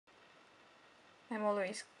I'm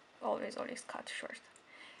always cut short.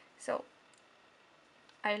 So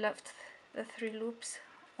I left the 3 loops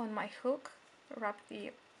on my hook, wrap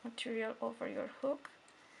the material over your hook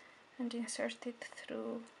and insert it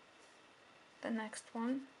through the next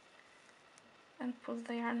one and pull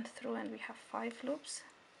the yarn through, and we have 5 loops,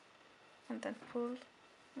 and then pull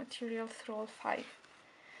material through all 5.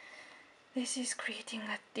 This is creating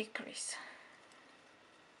a decrease.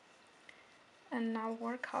 And now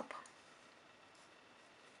work up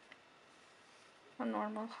a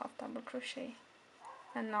normal half double crochet.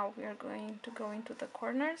 And now we are going to go into the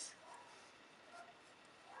corners.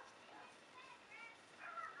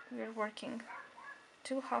 We are working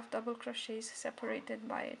 2 half double crochets separated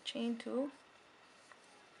by a chain 2.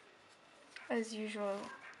 As usual,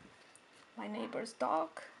 my neighbor's dog.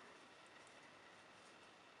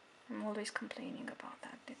 I'm always complaining about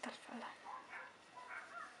that little fella.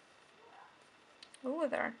 Oh,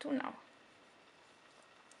 there are 2 now.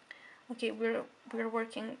 Okay, we're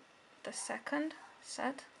working the second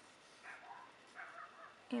set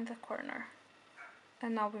in the corner,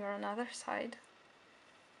 and now we're on the other side.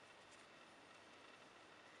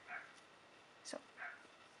 So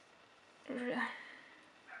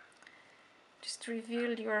just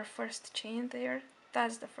reveal your first chain there.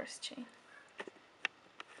 That's the first chain.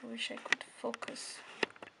 I wish I could focus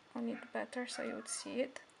on it better so you would see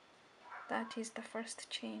it. That is the first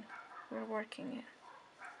chain we're working in.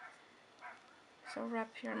 So wrap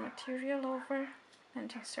your material over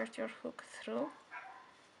and insert your hook through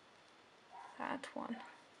that one.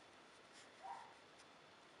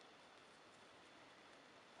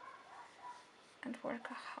 And work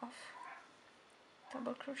a half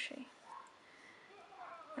double crochet.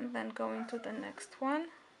 And then go into the next one.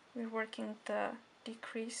 We're working the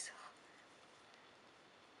decrease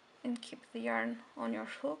and keep the yarn on your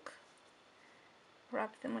hook.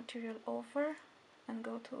 Wrap the material over and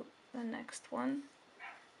go to the next one.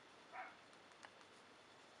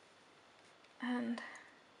 And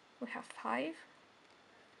we have 5.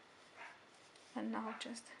 And now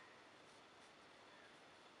just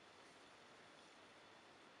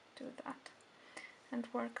do that. And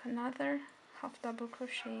work another half double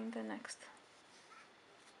crochet in the next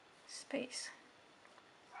space.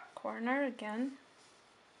 Corner again.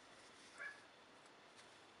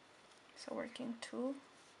 So working 2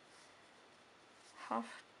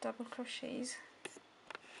 half double crochets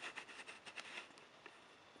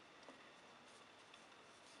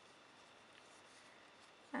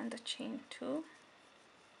and a chain 2,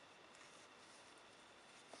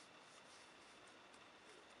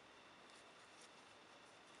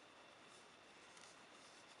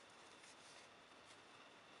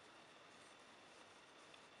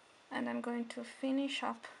 and I'm going to finish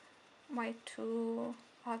up my 2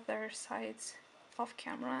 other sides off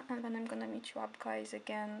camera, and then I'm gonna meet you up, guys,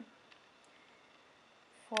 again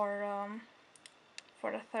for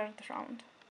a third round.